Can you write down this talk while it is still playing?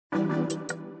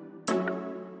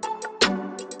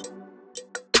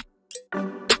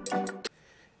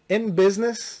In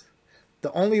business,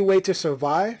 the only way to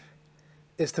survive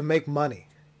is to make money.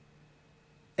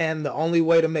 And the only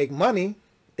way to make money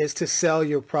is to sell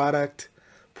your product,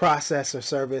 process, or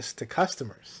service to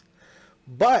customers.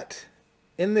 But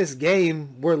in this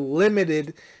game, we're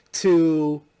limited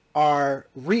to our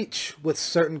reach with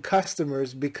certain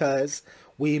customers because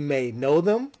we may know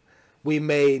them, we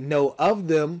may know of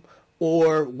them,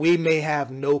 or we may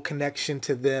have no connection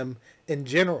to them in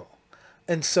general.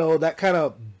 And so that kind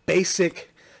of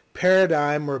basic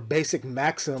paradigm or basic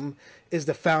maxim is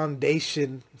the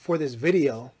foundation for this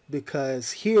video,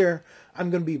 because here I'm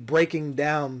going to be breaking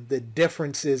down the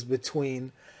differences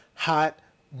between hot,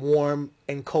 warm,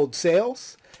 and cold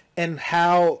sales, and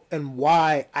how and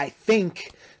why I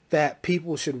think that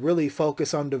people should really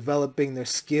focus on developing their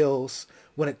skills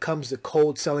when it comes to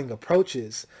cold selling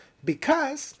approaches,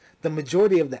 because the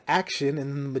majority of the action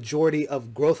and the majority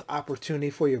of growth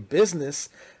opportunity for your business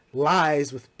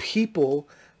lies with people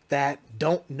that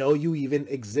don't know you even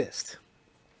exist.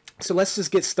 So let's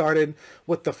just get started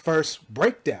with the first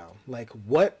breakdown. Like,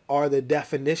 what are the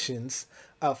definitions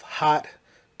of hot,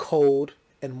 cold,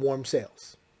 and warm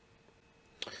sales?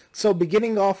 So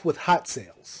beginning off with hot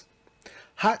sales.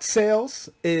 Hot sales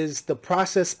is the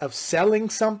process of selling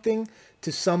something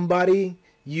to somebody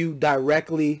you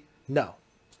directly know.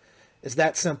 It's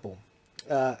that simple.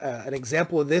 An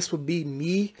example of this would be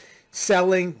me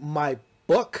selling my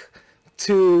book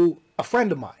to a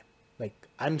friend of mine. Like,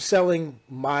 I'm selling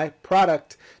my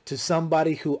product to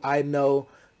somebody who I know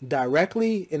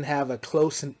directly and have a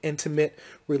close and intimate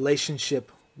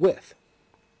relationship with.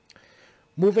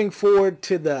 Moving forward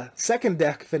to the second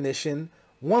definition,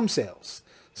 warm sales.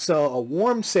 So a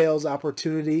warm sales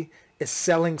opportunity is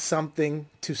selling something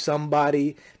to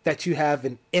somebody that you have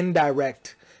an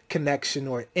indirect connection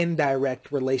or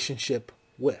indirect relationship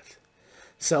with.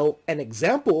 So an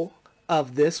example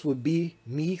of this would be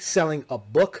me selling a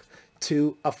book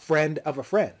to a friend of a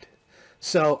friend.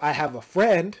 So I have a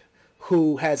friend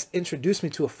who has introduced me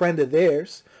to a friend of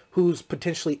theirs who's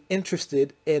potentially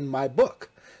interested in my book.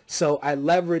 So I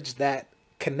leverage that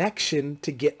connection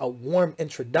to get a warm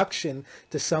introduction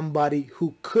to somebody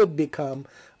who could become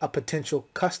a potential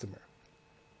customer.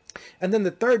 And then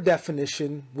the third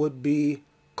definition would be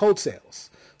cold sales.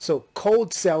 So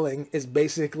cold selling is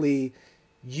basically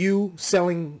you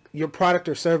selling your product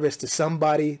or service to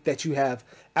somebody that you have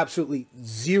absolutely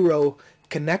zero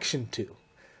connection to.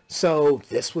 So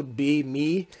this would be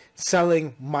me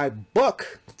selling my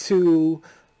book to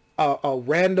a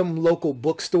random local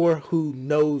bookstore who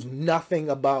knows nothing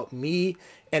about me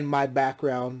and my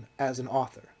background as an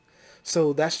author.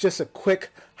 So that's just a quick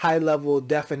high-level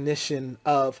definition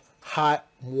of hot,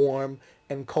 warm,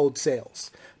 and cold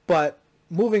sales. But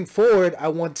moving forward, I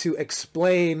want to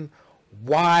explain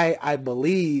why I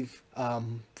believe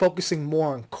focusing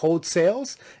more on cold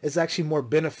sales is actually more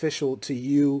beneficial to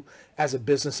you as a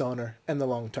business owner in the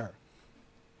long term.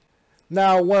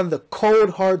 Now, one of the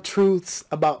cold, hard truths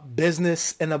about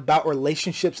business and about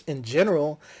relationships in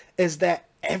general is that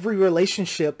every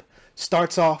relationship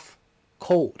starts off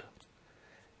cold.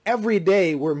 Every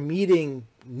day we're meeting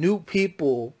new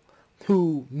people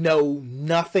who know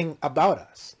nothing about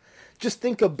us. Just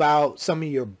think about some of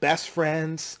your best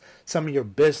friends, some of your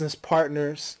business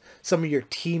partners, some of your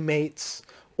teammates,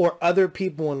 or other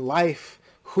people in life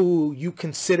who you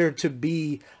consider to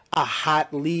be a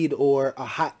hot lead or a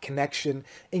hot connection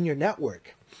in your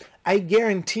network. I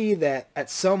guarantee that at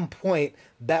some point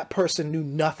that person knew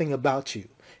nothing about you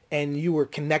and you were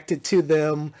connected to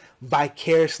them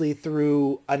vicariously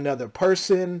through another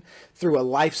person, through a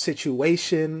life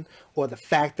situation, or the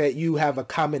fact that you have a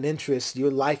common interest,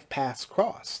 your life paths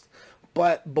crossed.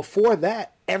 But before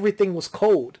that, everything was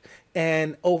cold.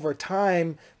 And over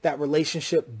time, that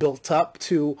relationship built up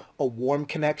to a warm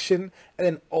connection and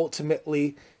then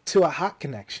ultimately to a hot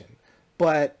connection.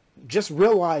 But just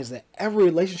realize that every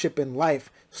relationship in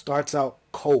life starts out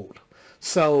cold.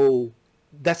 So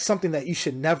that's something that you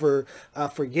should never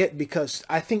forget, because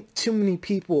I think too many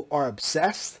people are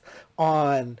obsessed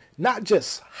on not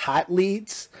just hot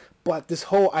leads, but this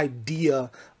whole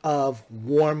idea of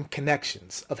warm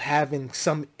connections, of having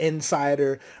some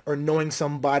insider or knowing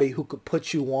somebody who could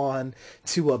put you on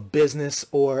to a business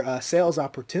or a sales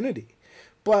opportunity.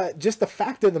 But just the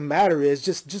fact of the matter is,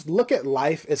 just look at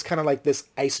life as kind of like this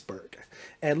iceberg,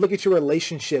 and look at your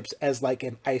relationships as like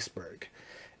an iceberg.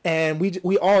 And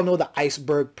we all know the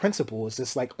iceberg principle. It's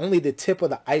just like only the tip of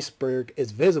the iceberg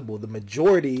is visible. The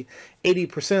majority,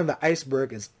 80% of the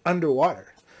iceberg, is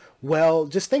underwater. Well,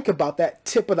 just think about that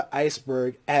tip of the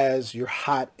iceberg as your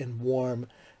hot and warm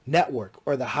network,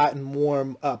 or the hot and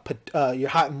warm your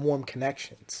hot and warm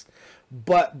connections.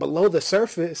 but below the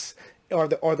surface are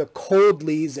the cold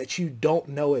leads that you don't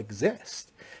know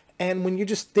exist. And when you're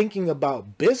just thinking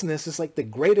about business, it's like the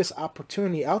greatest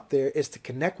opportunity out there is to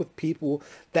connect with people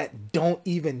that don't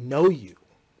even know you.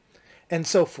 And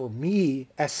so for me,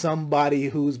 as somebody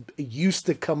who's used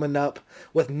to coming up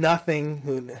with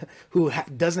nothing, who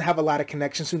doesn't have a lot of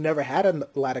connections, who never had a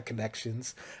lot of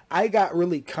connections, I got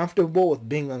really comfortable with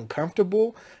being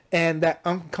uncomfortable. And that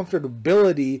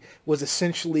uncomfortability was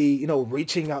essentially, you know,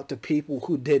 reaching out to people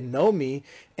who didn't know me.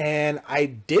 And I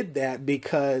did that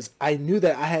because I knew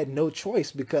that I had no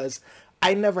choice, because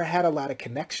I never had a lot of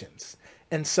connections.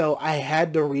 And so I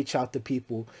had to reach out to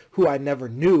people who I never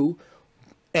knew,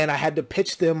 and I had to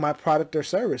pitch them my product or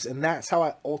service. And that's how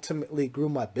I ultimately grew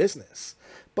my business.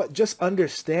 But just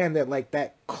understand that, like,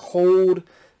 that cold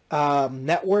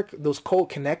network, those cold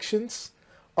connections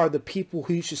are the people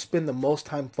who you should spend the most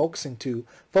time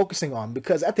focusing on.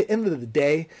 Because at the end of the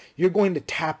day, you're going to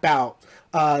tap out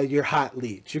your hot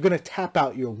leads. You're going to tap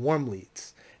out your warm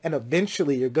leads. And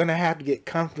eventually you're going to have to get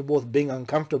comfortable with being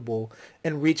uncomfortable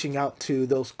and reaching out to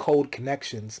those cold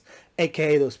connections,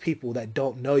 aka those people that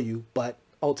don't know you, but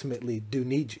ultimately do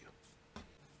need you.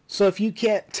 So if you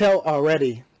can't tell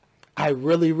already, I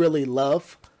really, really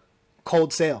love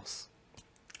cold sales.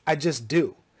 I just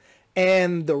do.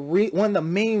 And one of the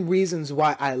main reasons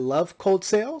why I love cold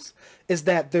sales is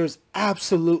that there's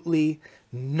absolutely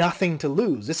nothing to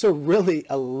lose. It's really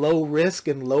a low risk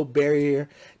and low barrier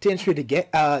to entry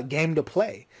to game to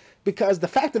play. Because the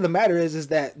fact of the matter is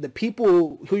that the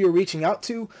people who you're reaching out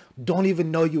to don't even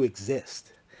know you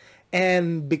exist.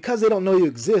 And because they don't know you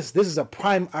exist, this is a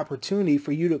prime opportunity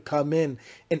for you to come in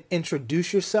and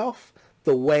introduce yourself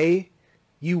the way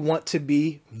you want to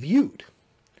be viewed.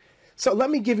 So let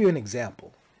me give you an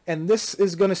example. And this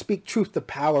is going to speak truth to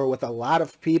power with a lot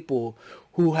of people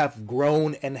who have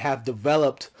grown and have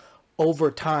developed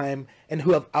over time, and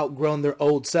who have outgrown their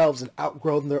old selves and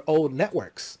outgrown their old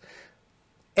networks.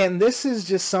 And this is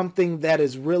just something that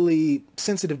is really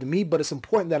sensitive to me, but it's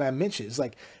important that I mention. It's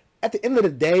like, at the end of the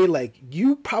day, like,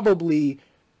 you probably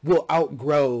will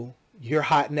outgrow your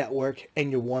hot network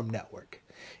and your warm network.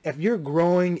 If you're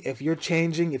growing, if you're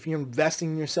changing, if you're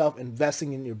investing in yourself,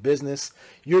 investing in your business,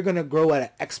 you're going to grow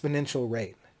at an exponential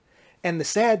rate. And the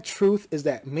sad truth is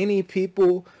that many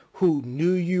people who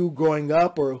knew you growing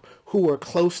up, or who were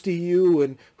close to you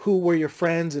and who were your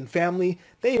friends and family,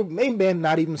 they may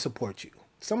not even support you.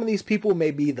 Some of these people may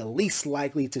be the least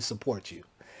likely to support you.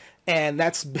 And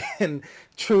that's been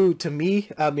true to me.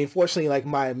 I mean, fortunately, like,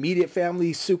 my immediate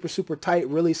family, super, super tight,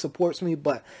 really supports me.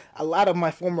 But a lot of my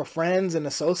former friends and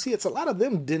associates, a lot of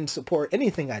them didn't support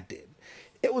anything I did.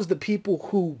 It was the people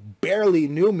who barely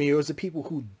knew me, or it was the people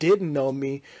who didn't know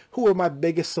me, who were my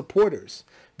biggest supporters.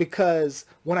 Because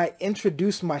when I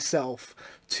introduced myself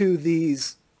to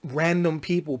these random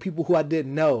people who I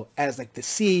didn't know, as like the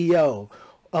CEO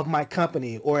of my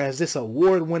company, or as this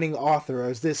award-winning author, or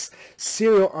as this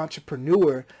serial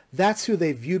entrepreneur, that's who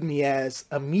they viewed me as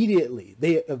immediately.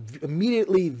 They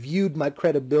immediately viewed my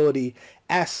credibility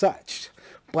as such.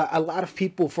 But a lot of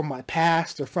people from my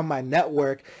past or from my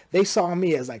network, they saw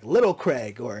me as like Little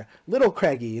Craig or Little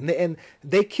Craigie, and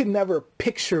they could never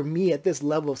picture me at this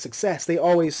level of success. They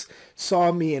always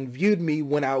saw me and viewed me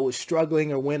when I was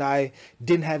struggling, or when I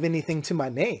didn't have anything to my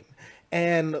name.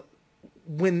 And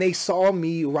when they saw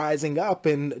me rising up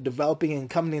and developing and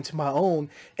coming into my own,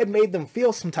 it made them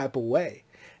feel some type of way.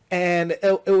 And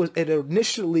it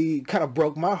initially kind of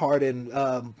broke my heart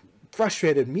and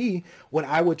frustrated me when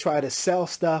I would try to sell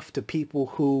stuff to people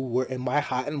who were in my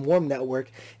hot and warm network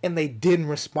and they didn't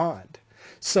respond.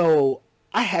 So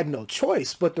I had no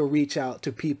choice but to reach out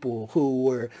to people who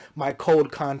were my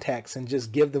cold contacts and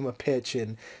just give them a pitch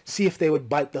and see if they would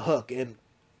bite the hook. And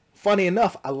funny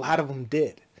enough, a lot of them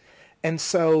did. And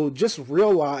so just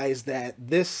realize that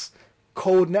this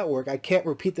cold network, I can't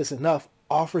repeat this enough,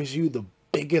 offers you the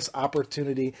biggest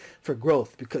opportunity for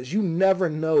growth, because you never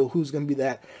know who's going to be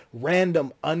that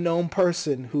random unknown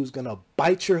person who's going to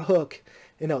bite your hook,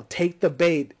 you know, take the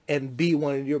bait and be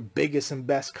one of your biggest and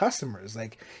best customers.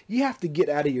 Like, you have to get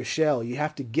out of your shell. You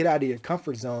have to get out of your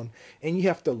comfort zone, and you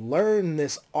have to learn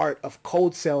this art of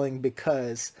cold selling,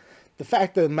 because the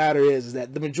fact of the matter is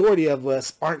that the majority of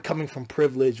us aren't coming from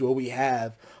privilege where we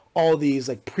have all these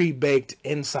like pre-baked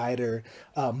insider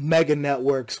mega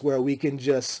networks where we can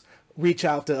just reach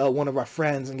out to one of our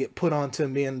friends and get put onto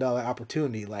 $1 million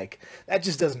opportunity. Like, that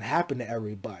just doesn't happen to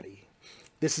everybody.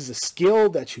 This is a skill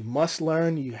that you must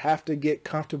learn. You have to get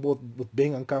comfortable with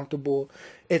being uncomfortable.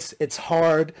 It's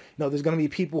hard. You know, there's going to be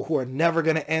people who are never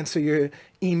going to answer your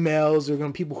emails. There are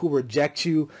going to be people who reject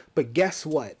you. But guess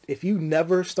what? If you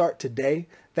never start today,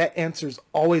 that answer is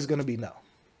always going to be no.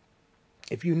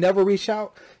 If you never reach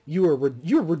out, you're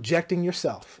rejecting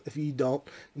yourself if you don't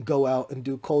go out and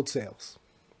do cold sales.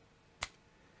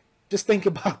 Just think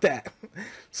about that.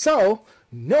 So,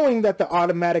 knowing that the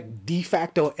automatic de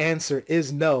facto answer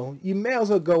is no, you may as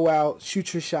well go out,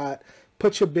 shoot your shot,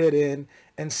 put your bid in,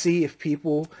 and see if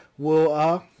people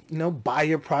will, buy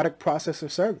your product, process, or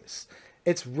service.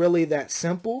 It's really that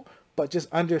simple, but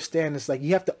just understand it's like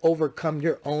you have to overcome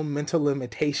your own mental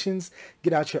limitations,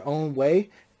 get out your own way,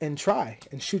 and try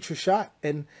and shoot your shot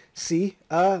and see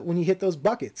when you hit those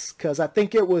buckets. Because I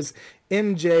think it was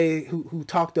MJ who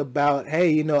talked about,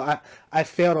 hey, I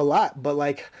failed a lot, but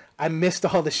like I missed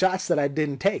all the shots that I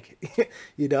didn't take.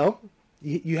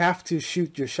 You have to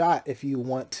shoot your shot if you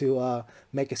want to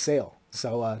make a sale.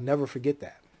 So never forget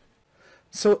that.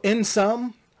 So in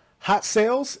sum, hot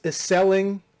sales is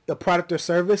selling the product or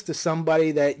service to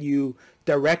somebody that you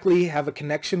directly have a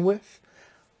connection with.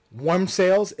 Warm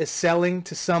sales is selling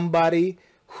to somebody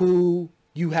who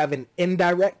you have an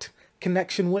indirect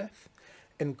connection with.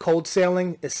 And cold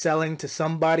selling is selling to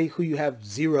somebody who you have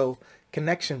zero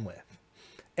connection with.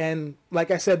 And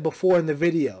like I said before in the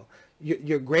video,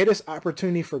 your greatest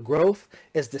opportunity for growth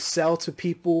is to sell to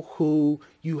people who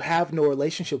you have no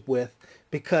relationship with,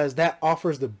 because that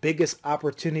offers the biggest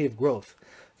opportunity of growth.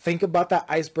 Think about that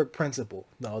iceberg principle.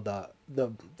 No,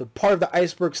 the part of the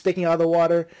iceberg sticking out of the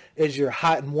water is your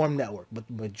hot and warm network. But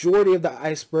the majority of the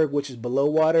iceberg, which is below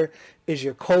water, is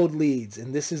your cold leads.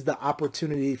 And this is the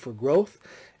opportunity for growth.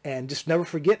 And just never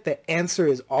forget the answer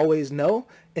is always no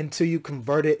until you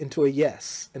convert it into a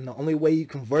yes. And the only way you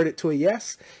convert it to a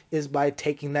yes is by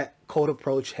taking that cold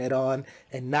approach head on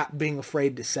and not being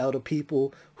afraid to sell to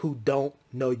people who don't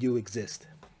know you exist.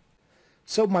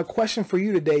 So my question for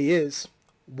you today is,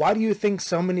 why do you think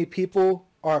so many people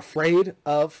are afraid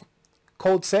of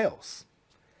cold sales?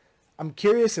 I'm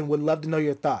curious and would love to know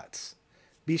your thoughts.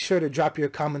 Be sure to drop your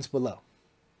comments below.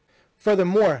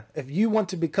 Furthermore, if you want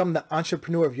to become the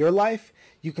entrepreneur of your life,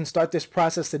 you can start this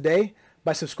process today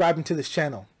by subscribing to this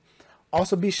channel.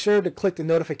 Also, be sure to click the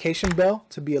notification bell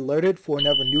to be alerted for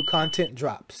whenever new content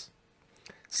drops.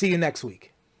 See you next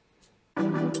week.